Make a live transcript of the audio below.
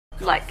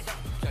Like,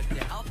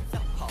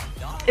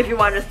 if you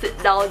want to sit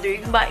down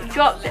doing mic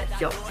drop, that's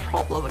your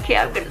problem, okay?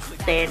 I'm gonna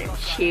stand and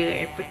chill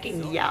and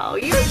freaking yell.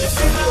 You just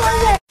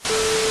love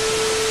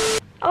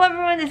it. Hello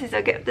everyone, this is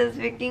your captain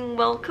speaking.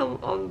 Welcome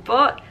on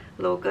board.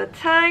 Local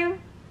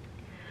time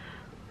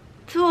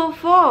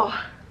 2:04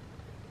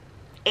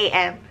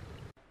 AM.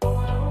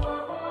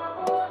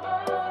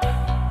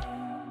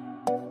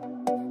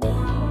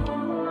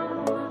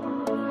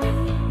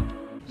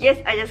 Yes,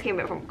 I just came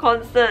back from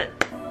concert.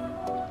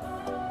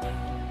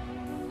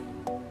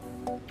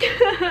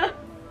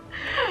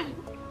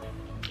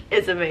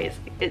 It's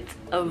amazing. It's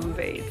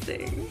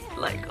amazing.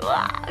 Like,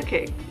 wow.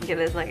 Okay,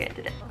 let's not get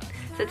into that.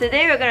 So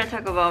today we're gonna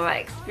talk about my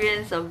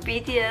experience of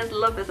BTS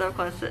Love Yourself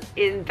concert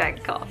in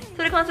Bangkok.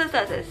 So the concert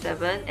starts at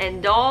 7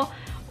 and door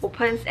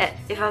opens at,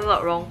 if I'm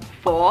not wrong,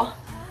 4,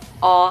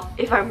 or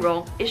if I'm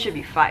wrong, it should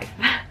be 5.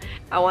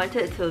 I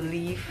wanted to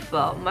leave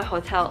my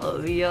hotel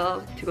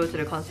earlier to go to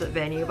the concert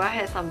venue, but I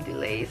had some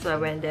delay, so I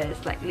went there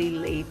slightly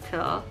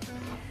later.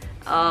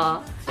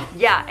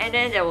 Yeah, and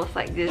then there was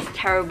like this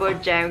terrible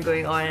jam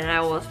going on, and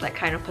I was like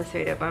kind of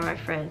persuaded by my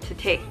friend to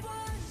take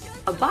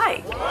a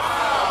bike,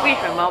 which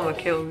my mom would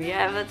kill me.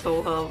 I haven't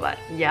told her, but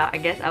yeah, I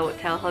guess I would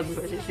tell her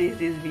because she sees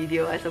this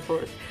video, I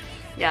suppose.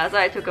 Yeah, so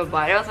I took a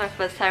bike. That was my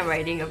first time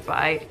riding a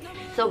bike.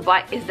 So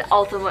bike is the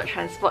ultimate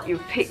transport you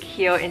pick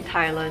here in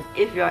Thailand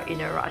if you're in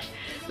a rush.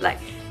 Like,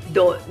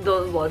 don't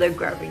bother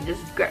grabbing,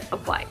 just grab a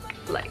bike.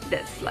 Like,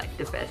 that's like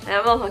the best. And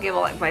I'm not talking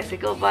about like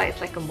bicycle bike,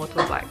 it's like a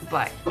motorbike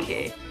bike,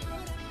 okay?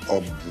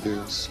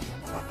 Obvious.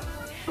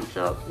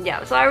 So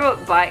yeah, so I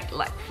rode bike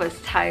like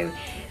first time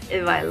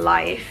in my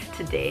life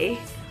today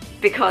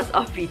because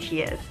of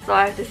BTS. So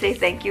I have to say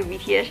thank you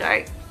BTS,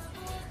 right?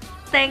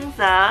 Thanks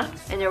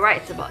And the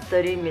ride's about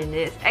 30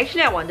 minutes.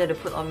 Actually I wanted to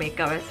put on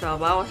makeup as well,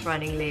 but I was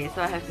running late,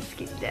 so I have to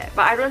skip that.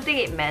 But I don't think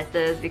it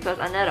matters because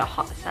under the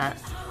hot sun,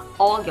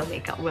 all your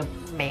makeup will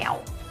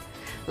melt.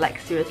 Like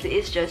seriously,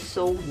 it's just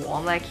so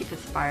warm. I keep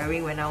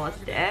perspiring when I was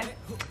there.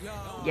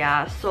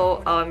 Yeah,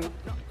 so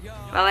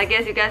well, I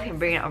guess you guys can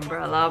bring an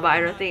umbrella, but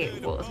I don't think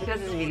it works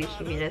because it's really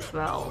humid as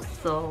well.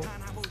 So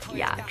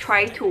yeah,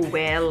 try to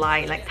wear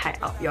light, like tie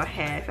up your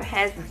hair. If your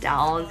hair's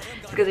down,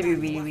 it's gonna be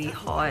really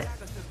hot.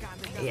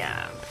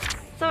 Yeah.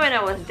 So when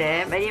I was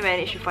there, I didn't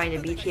manage to find the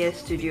BTS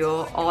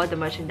studio or the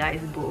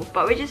merchandise booth,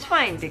 but which is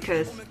fine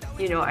because,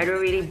 you know, I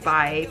don't really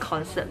buy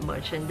concert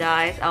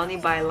merchandise. I only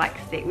buy light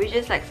stick, which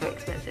is like so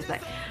expensive.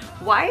 Like,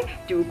 why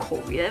do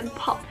Korean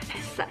pop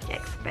have such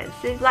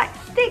expensive light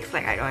sticks?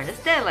 Like, I don't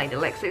understand. Like, the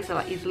light sticks are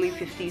like easily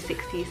 50,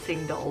 60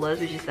 Sing dollars,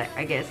 which is like,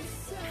 I guess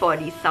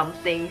 40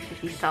 something,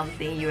 50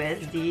 something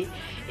USD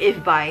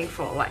if buying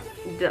from like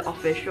the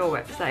official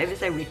website. If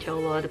it's a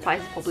retailer, the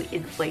price is probably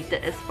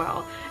inflated as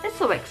well. It's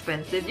so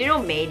expensive. You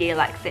know, Mayday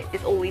like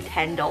it's only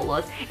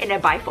 $10 and I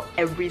buy for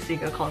every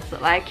single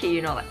concert. Like, okay,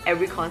 you know, like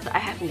every concert I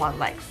have one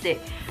light stick,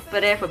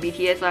 but then for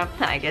BTS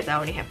I guess I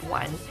only have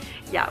one.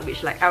 Yeah,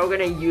 which like I'm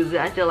gonna use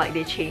it until like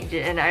they change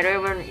it, and I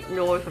don't even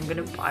know if I'm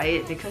gonna buy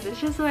it because it's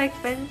just so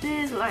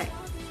expensive. Like,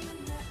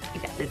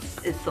 yeah,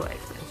 it's so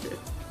expensive.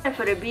 And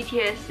for the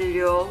BTS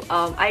studio,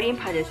 I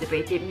didn't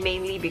participate it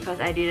mainly because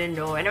I didn't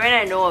know, and when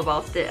I know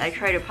about it, I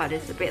try to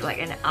participate like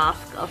and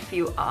ask a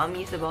few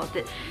armies about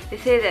it. They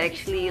say that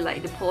actually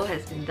like the poll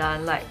has been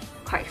done like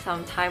quite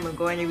some time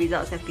ago and the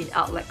results have been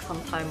out like some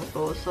time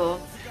ago,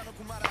 so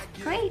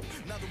great.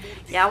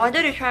 Yeah, I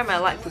wanted to try my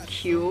luck to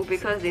queue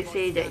because they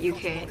say that you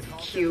can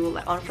queue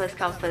like on first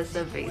come first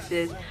serve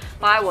basis,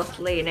 but I was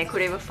late and I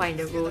couldn't even find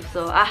the booth,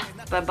 so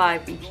bye bye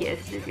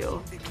BTS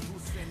studio.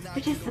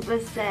 Which is super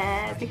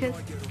sad because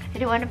I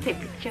don't want to take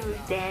pictures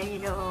with them, you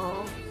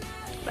know.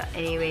 But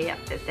anyway, yeah,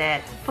 that's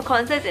that. For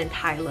concerts in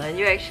Thailand,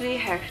 you actually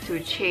have to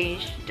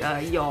change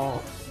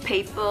your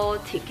paper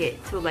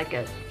ticket to like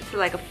a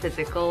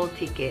physical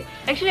ticket.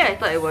 Actually, I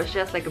thought it was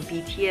just like a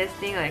BTS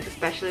thing, like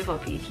especially for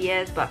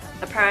BTS, but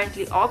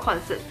apparently all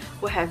concerts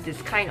will have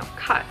this kind of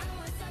card.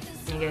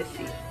 You guys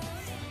see?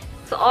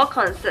 So all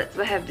concerts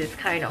will have this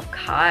kind of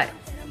card.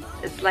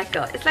 It's like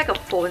a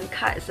phone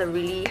card. It's a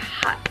really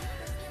hard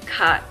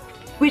card,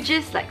 which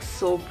is like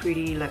so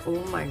pretty. Like,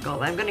 oh my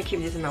god, I'm gonna keep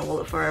this in my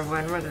wallet forever.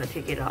 I'm not gonna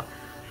take it out.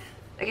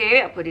 Okay,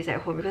 maybe I'll put this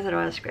at home because I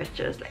don't want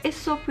scratches. Like, it's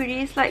so pretty.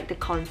 It's like the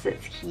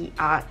concert's key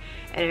art,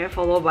 and then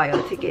followed by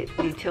your ticket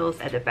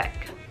details at the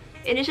back.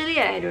 Initially,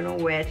 I don't know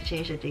where to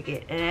change the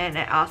ticket, and then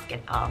I asked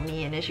an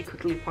army, and then she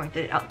quickly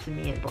pointed it out to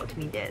me and brought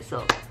me there.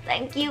 So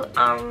thank you,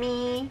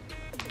 army.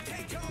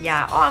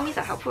 Yeah, all armies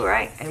are helpful,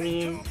 right? I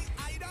mean,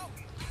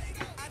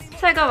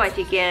 so I got my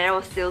ticket and there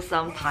was still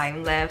some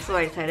time left, so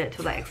I decided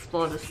to like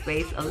explore the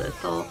space a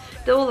little.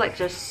 There were like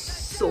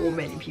just so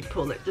many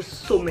people, like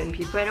just so many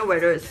people, and the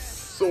weather is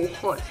so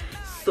hot,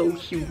 so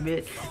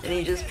humid, and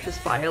it just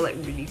perspired like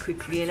really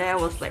quickly, and I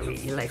was like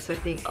really like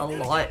sweating a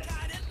lot.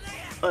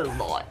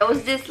 It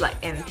was this like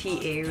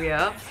empty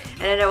area,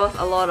 and then there was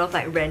a lot of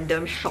like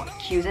random short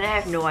queues, and I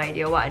have no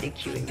idea what are they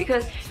queuing,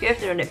 because you have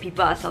to know that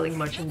people are selling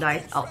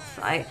merchandise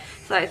outside,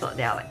 so I thought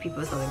there are like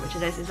people selling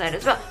merchandise inside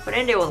as well, but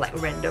then they were like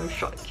random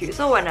short queues.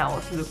 So when I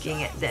was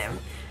looking at them,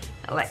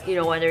 like, you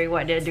know, wondering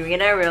what they're doing,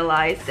 and I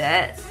realized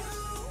that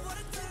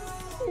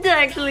They're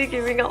actually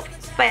giving out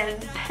fan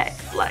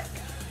packs. Like,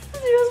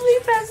 seriously,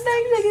 fan packs?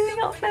 They're giving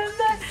out fan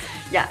packs?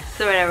 Yeah,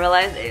 so when I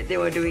realized they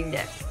were doing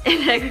that,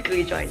 and I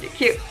quickly joined the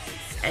queue.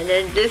 And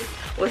then this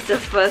was the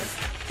first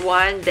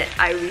one that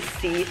I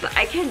received. Like,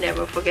 I can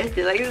never forget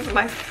it. Like, this is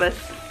my first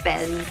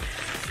fan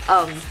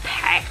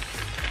pack.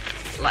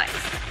 Like,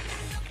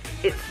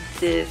 it's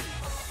this.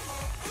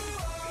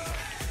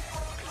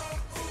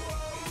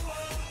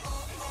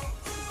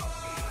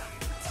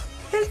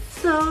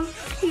 It's so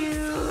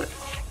cute.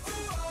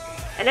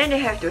 And then they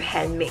have to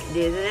hand make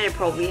this, and then they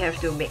probably have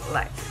to make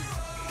like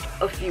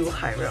a few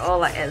hundred or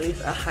like at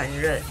least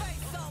 100.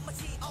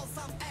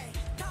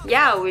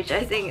 Yeah, which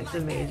I think it's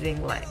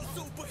amazing. Like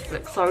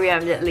sorry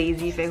I'm that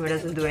lazy fan who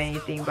doesn't do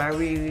anything, but I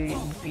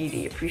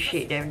really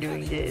appreciate them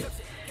doing this.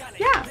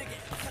 Yeah.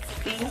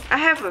 See, I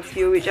have a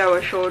few which I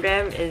will show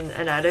them in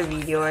another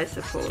video, I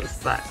suppose.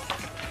 But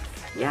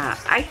yeah,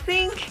 I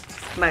think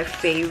my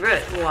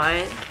favorite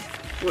one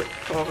would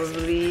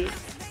probably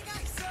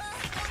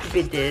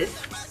be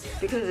this,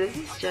 because this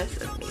is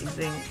just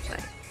amazing.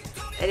 Like,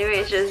 anyway,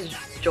 it's just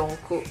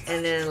Jungkook,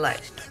 and then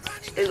like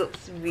it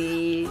looks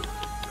really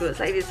good. It's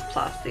like this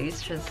plastic,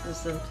 this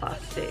translucent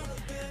plastic,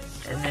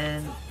 and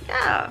then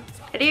yeah,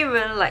 I didn't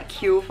even like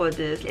queue for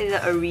this in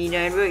the arena,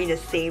 and we were in the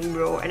same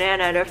row, and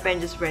then another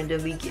friend just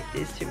randomly gave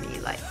this to me.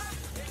 Like,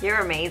 you're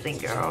amazing,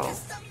 girl.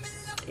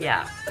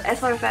 Yeah. As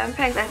for fan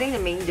packs, I think the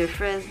main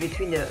difference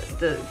between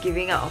the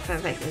giving out of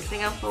fan packs in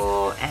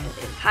Singapore and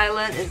in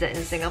Thailand is that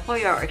in Singapore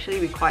you are actually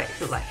required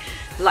to like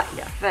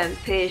their fan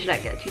page,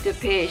 like their Twitter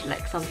page,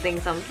 like something.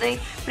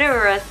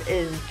 Whereas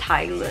in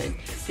Thailand,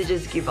 they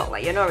just give out,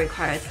 like, you're not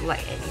required to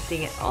like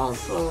anything at all.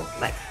 So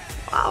like,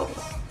 wow,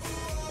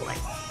 like,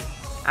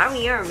 I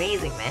mean, you're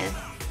amazing, man.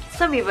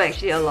 Some people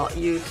actually allow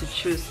you to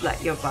choose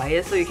like your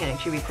bias, so you can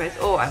actually request,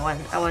 oh, I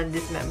want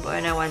this member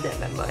and I want that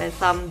member, and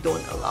some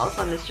don't allow.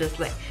 Some is just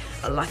like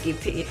a lucky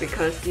pick,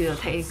 because you know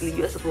technically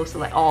you're supposed to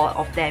like all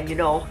of them, you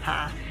know,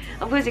 huh?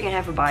 Of course you can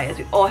have a bias,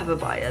 we all have a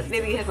bias.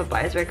 Maybe you have a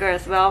bias wrecker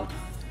as well.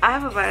 I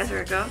have a bias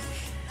wrecker.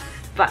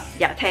 But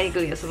yeah,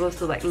 technically you're supposed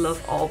to like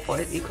love all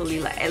boys equally,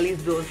 like at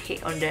least don't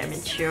hate on them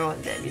and cheer on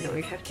them, you know,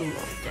 you have to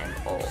love them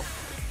all.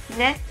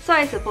 Nah. So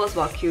I suppose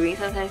while queuing,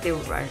 sometimes they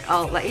would run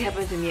out. Like, it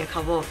happened to me a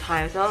couple of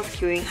times. I was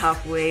queuing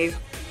halfway,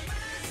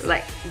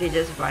 like they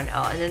just run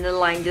out, and then the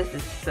line just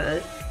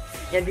dispersed,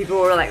 and people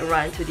were like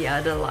run to the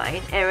other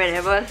line. And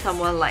whenever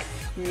someone like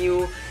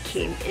new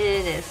came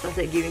in and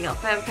started giving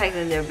out fan packs,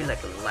 and there'll be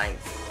like a line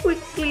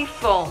quickly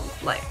formed,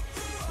 like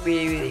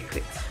really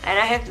quick. And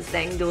I have to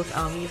thank those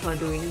armies for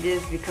doing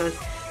this, because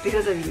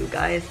of you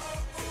guys,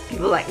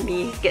 people like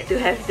me get to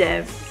have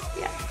them.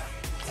 Yeah.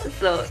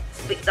 So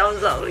big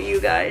thumbs up to you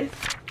guys.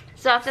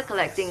 So after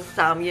collecting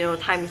some, you know,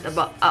 time is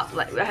about up.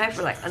 Like, we have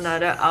like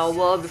another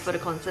hour before the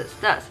concert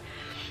starts.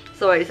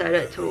 So I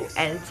decided to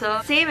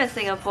enter. Same as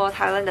Singapore,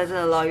 Thailand doesn't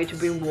allow you to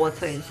bring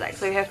water inside,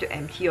 so you have to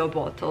empty your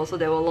bottle. So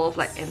there were a lot of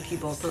like empty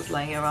bottles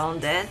lying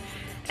around then.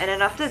 And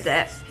then after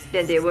that,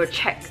 then they will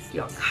check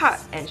your card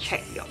and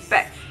check your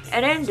bag.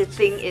 And then the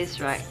thing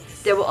is, right,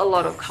 there were a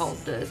lot of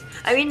counters.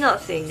 I mean, not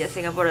saying that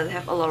Singapore doesn't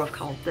have a lot of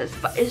counters,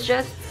 but it's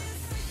just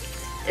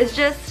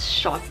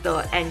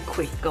shorter and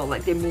quicker.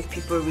 Like, they move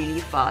people really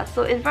fast.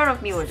 So in front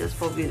of me were just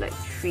probably like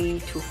 3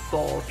 to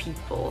 4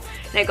 people,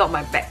 and I got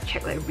my bag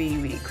checked like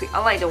really quick.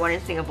 Unlike the one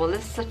in Singapore,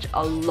 there's such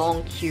a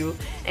long queue,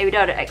 and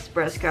without the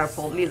express queue, I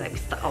probably like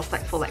stuck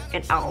outside for like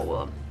an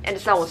hour, and the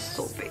sun was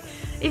so big.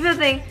 If you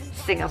think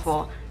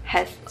Singapore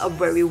has a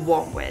very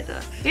warm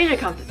weather, you should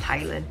come to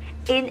Thailand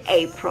in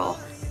April.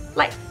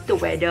 Like, the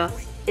weather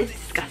is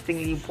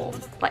disgustingly warm.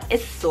 Like,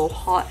 it's so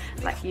hot,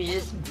 like you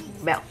just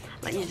melt.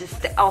 Like, you just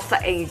step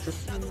outside and you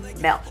just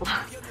melt.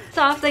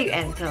 So after you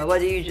enter,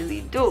 what do you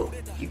usually do?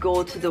 You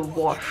go to the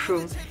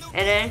washroom,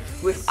 and then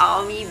with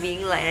ARMY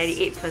being like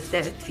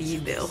 98%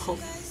 female,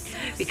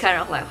 we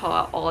kind of like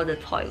hog all the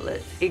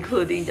toilets,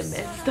 including the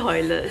men's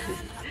toilet.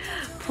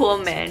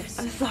 Poor man,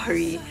 I'm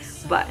sorry,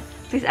 but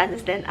please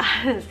understand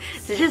us.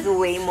 There's just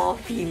way more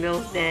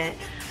females there.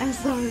 I'm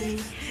sorry.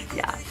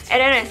 Yeah. And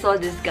then I saw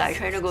this guy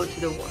trying to go to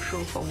the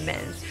washroom for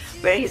men's,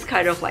 but he's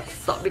kind of like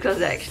stopped because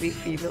there are actually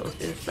females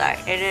inside.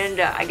 And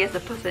then I guess the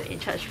person in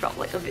charge felt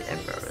like a bit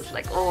embarrassed,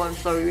 like, oh, I'm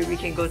sorry, we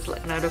can go to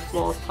like another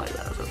floor's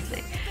toilet or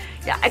something.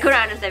 Yeah, I couldn't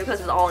understand because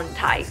it's all in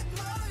Thai,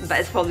 but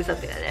it's probably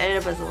something like that. And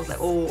then the person was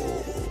like, oh,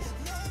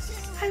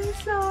 I'm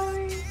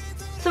sorry.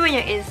 So when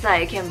you're inside,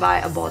 you can buy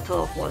a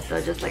bottle of water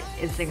just like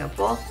in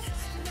Singapore.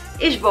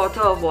 Each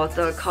bottle of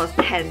water costs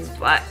 10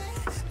 baht,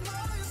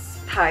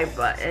 Thai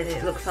baht, and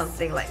it looks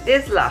something like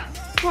this lah.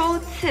 Pro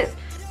tip: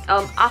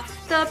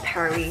 after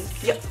pairing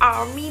your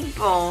ARMY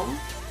bomb,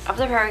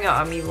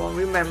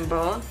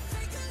 remember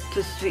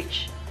to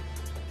switch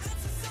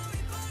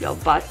your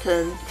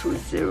button to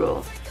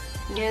 0.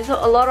 Yeah, so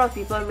a lot of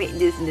people make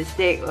this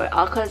mistake,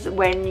 because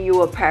when you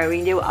were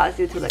pairing, they will ask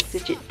you to like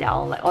switch it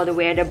down, like all the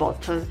way at the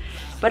bottom.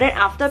 But then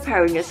after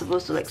pairing, you're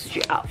supposed to like switch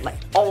it up, like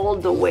all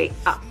the way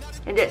up.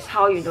 And that's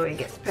how you know it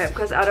gets paired,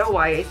 because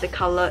otherwise the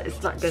color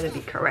is not gonna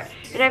be correct.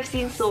 And I've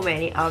seen so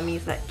many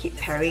armies like keep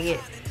pairing it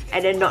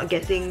and then not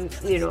getting,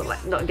 you know,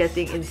 like not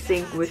getting in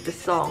sync with the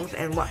songs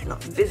and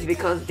whatnot. This is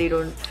because they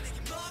don't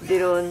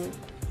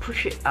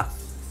push it up.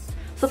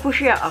 So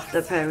push it up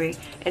after pairing,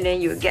 and then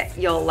you get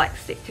your light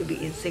stick to be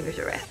in sync with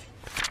the rest.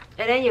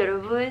 And then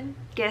여러분,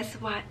 guess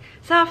what?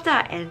 So after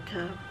I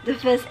enter, the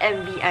first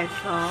MV I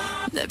saw,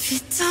 it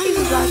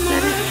was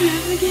outside of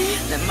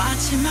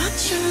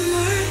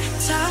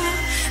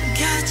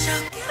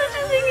Such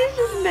a thing is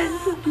just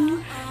meant to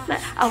be.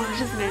 Like, I was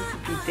just meant to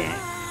be there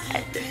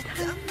at this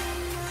time.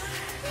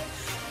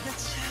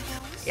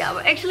 Yeah,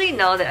 but actually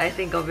now that I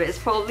think of it, it's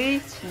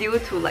probably due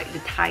to like the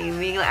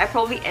timing. Like I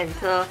probably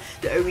enter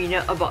the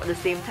arena about the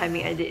same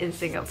timing I did in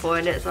Singapore,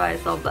 and that's why I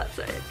saw Blood,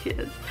 Sweat and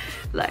Tears.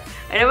 Like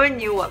I never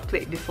knew what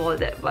played before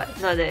that, but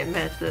not that it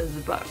matters,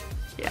 but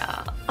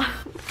yeah.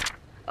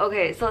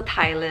 Okay, so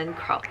Thailand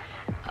crowd.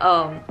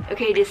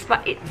 Okay,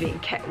 despite it being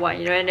Cat 1,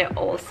 you know, and they're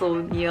all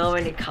so near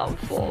when they come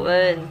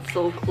forward and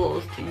so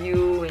close to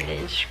you, and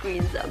then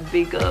screens are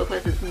bigger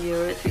because it's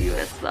nearer to you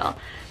as well.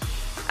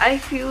 I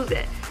feel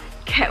that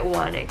Cat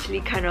 1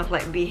 actually kind of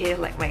like behave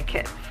like my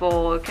Cat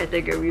 4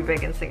 category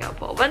back in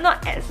Singapore, but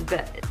not as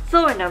bad.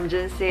 So when I'm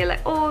just say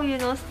like, oh, you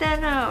know,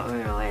 stand up, you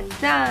know, and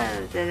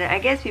dance, and then I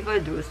guess people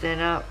do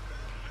stand up,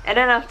 and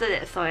then after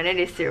that song, and then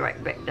they sit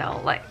right back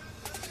down, like,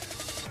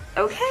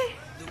 okay.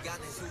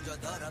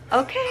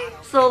 Okay,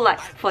 so like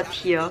for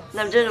Tear,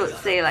 Namjoon would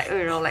say like,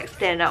 you know, like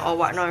stand up or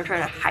whatnot, and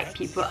trying to hype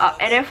people up,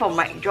 and then for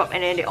mic drop,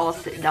 and then they all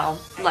sit down.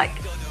 Like,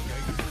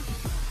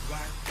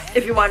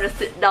 if you want to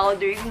sit down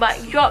during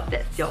mic drop,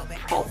 that's your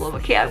problem,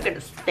 okay? I'm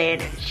gonna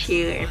stand and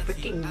chill and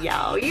freaking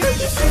yell, you know,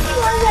 just like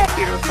that,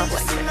 you know, stuff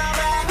like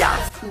that.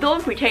 Yeah,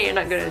 don't pretend you're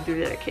not gonna do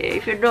that, okay?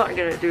 If you're not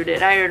gonna do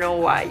that, I don't know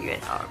why you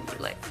and army.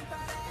 Like,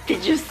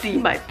 did you see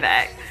my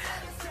back?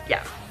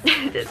 Yeah.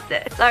 That's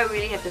that. So I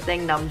really have to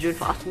thank Namjoon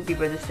for asking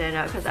people to stand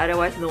up, because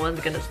otherwise no one's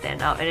gonna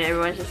stand up and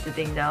everyone's just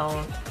sitting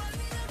down.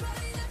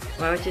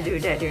 Why would you do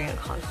that during a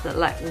concert?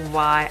 Like,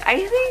 why?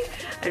 I think,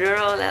 I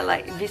don't know,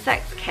 like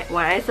besides Cat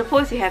 1, I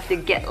suppose you have to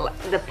get like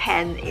the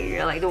pan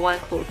area, like the one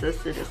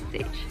closest to the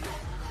stage,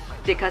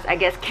 because I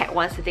guess Cat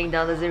 1 sitting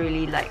down doesn't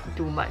really like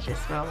do much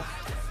as well.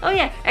 Oh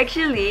yeah,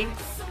 actually,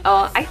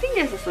 I think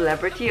there's a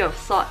celebrity of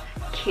sort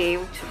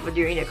came to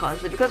during the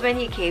concert, because when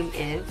he came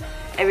in,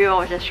 everyone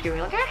was just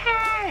screaming like,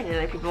 aha! And then,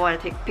 like, people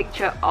want to take a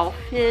picture of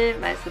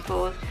him, I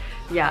suppose.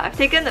 Yeah, I've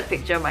taken the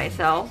picture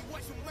myself,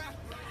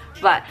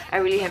 but I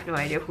really have no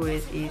idea who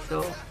is he,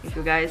 so if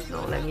you guys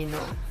know, let me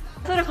know.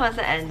 So the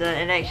concert ended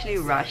and I actually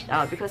rushed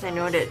out because I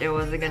know that there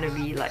wasn't gonna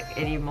be like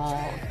any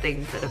more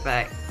things at the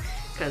back,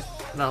 because,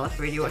 well, I've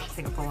already watched the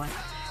Singapore one.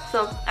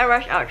 So I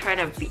rushed out trying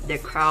to beat the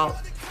crowd,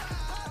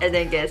 and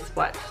then guess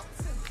what?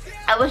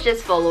 I was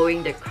just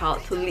following the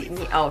crowd to lead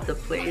me out of the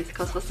place,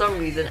 because for some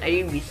reason I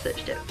didn't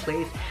research that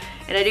place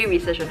and I didn't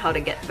research on how to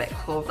get back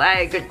home.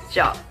 Like, good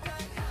job.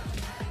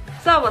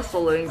 So I was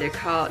following the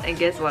crowd, and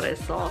guess what I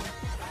saw?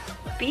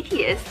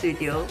 BTS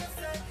studio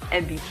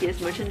and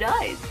BTS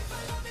merchandise.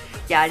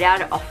 Yeah, they are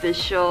the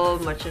official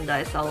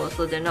merchandise sellers,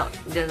 so they're not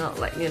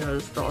like, you know,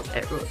 the stores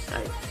at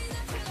roadside.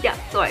 Yeah,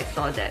 so I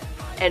saw that,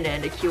 and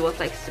then the queue was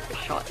like super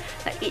short.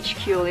 Like each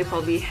queue only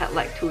probably had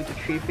like 2 to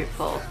 3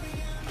 people.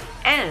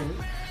 And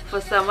for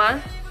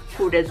someone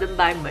who doesn't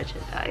buy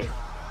merchandise,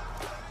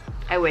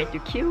 I went to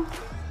queue,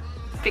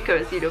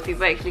 because, you know,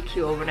 people actually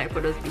queue overnight for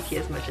those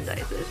BTS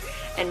merchandises,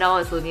 and now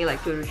it's only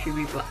like 2 to 3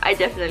 people. I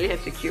definitely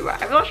have to queue,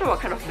 right? I'm not sure what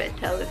kind of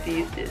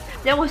mentality is this.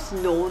 There was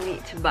no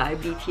need to buy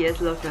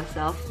BTS Love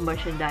Yourself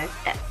merchandise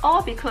at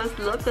all, because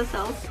Love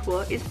Yourself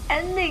tour is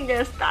ending.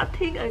 They're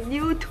starting a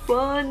new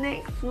tour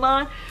next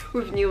month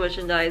with new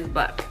merchandise,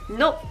 but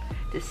nope.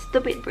 This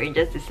stupid brain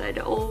just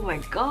decided, oh my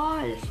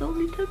god, there's so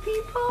little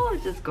people,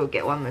 just go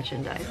get one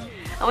merchandise.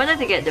 I wanted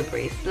to get the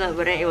bracelet,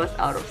 but then it was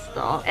out of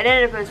stock. And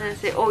then the person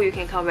said, oh, you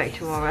can come back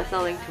tomorrow, we're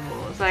selling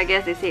tomorrow. So I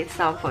guess they said it's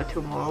some for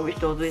tomorrow, which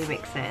totally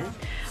makes sense.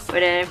 But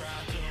then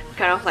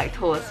kind of like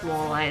told a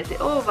small lie and said,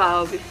 oh, but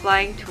I'll be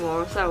flying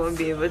tomorrow, so I won't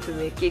be able to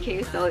make it. Can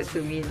you sell it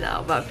to me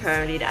now? But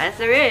apparently the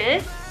answer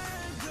is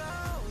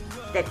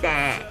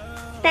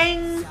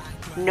dang,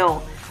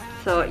 no.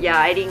 So yeah,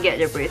 I didn't get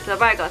the bracelet,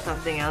 but I got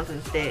something else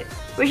instead,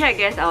 which I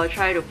guess I'll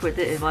try to put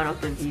it in one of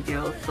the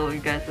videos so you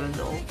guys will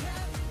know.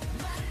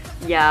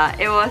 Yeah,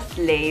 it was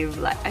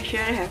lame. Like, I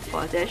shouldn't have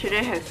bought it, I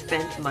shouldn't have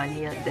spent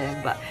money on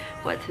them, but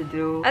what to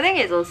do. I think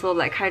it's also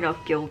like kind of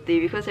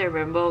guilty, because I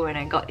remember when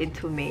I got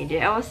into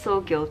media, I was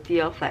so guilty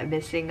of like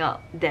missing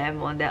out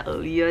them on their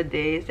earlier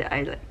days that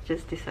I like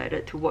just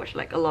decided to watch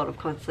like a lot of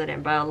concerts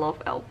and buy a lot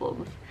of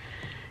albums.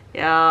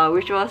 Yeah,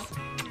 which was,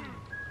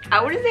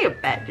 I wouldn't say a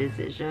bad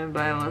decision,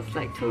 but it was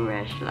like too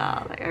rash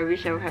lah. Like, I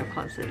wish I would have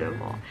considered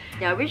more.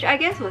 Yeah, which I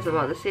guess was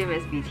about the same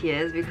as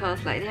BTS,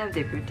 because like they have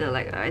debuted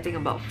like I think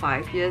about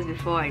 5 years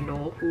before I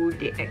know who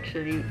they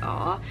actually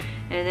are.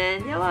 And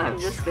then yeah, I'm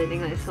just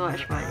spending like so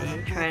much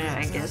money trying to,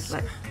 I guess,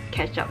 like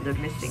catch up the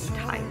missing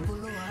time.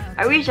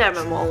 I wish I'm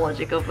a more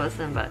logical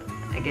person, but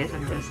I guess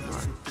I'm just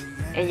not.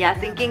 And yeah,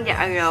 thinking that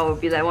I will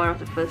be like one of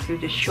the first few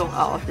to show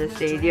out of the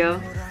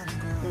stadium.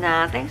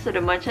 Vietnam, thanks to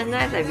the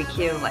merchandise, I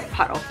became like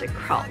part of the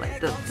crowd,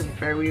 like the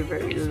very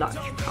large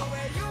crowd.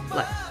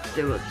 Like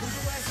there were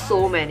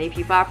so many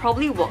people. I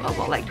probably walked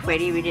about like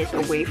 20 minutes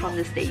away from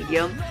the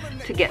stadium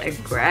to get a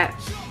Grab,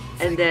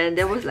 and then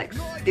there was like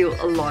still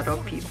a lot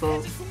of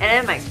people, and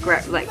then my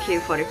Grab like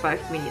came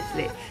 45 minutes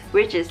late,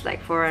 which is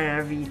like for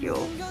another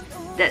video.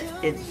 That's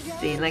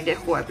insane. Like that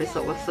whole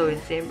episode was so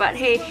insane. But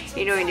hey,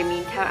 you know, in the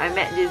meantime I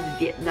met this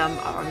Vietnam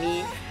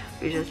army,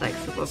 which is like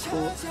super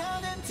cool.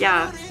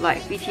 Yeah,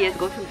 like BTS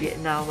go to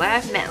Vietnam. Like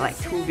I've met like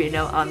 2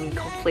 Vietnam army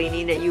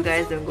complaining that you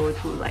guys don't go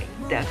to like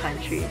their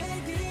country.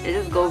 They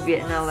just go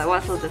Vietnam. Like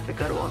what's so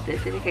difficult about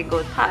this? If you can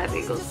go Thai, if you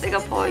can go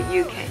Singapore,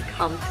 you can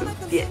come to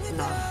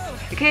Vietnam.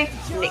 Okay,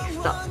 next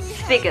stop,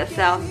 Speak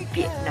Yourself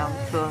Vietnam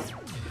tour.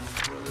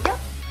 Yep.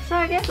 So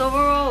I guess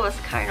overall was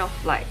kind of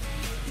like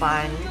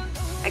fun.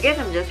 I guess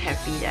I'm just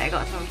happy that I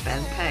got some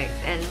fan packs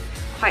and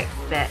quite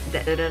sad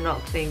that they're not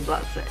playing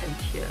Blood, Sweat and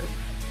Tears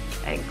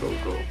and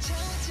Go-Go.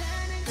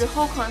 The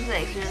whole concert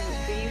experience was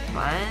pretty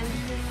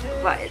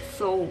fun, but it's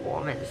so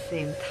warm at the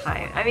same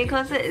time. I mean,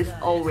 concert is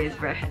always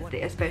very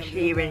hectic,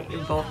 especially when it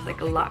involves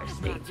like a large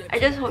stage. I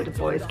just hope the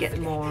boys get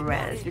more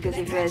rest, because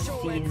if you have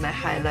seen my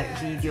highlight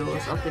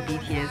videos of the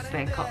BTS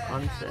Bangkok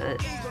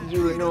concert,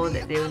 you will know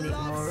that they will need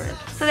more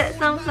rest. So that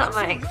sums up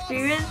my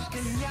experience.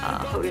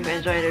 Hope you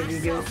enjoyed the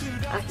video.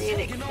 I'll see you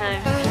next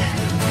time.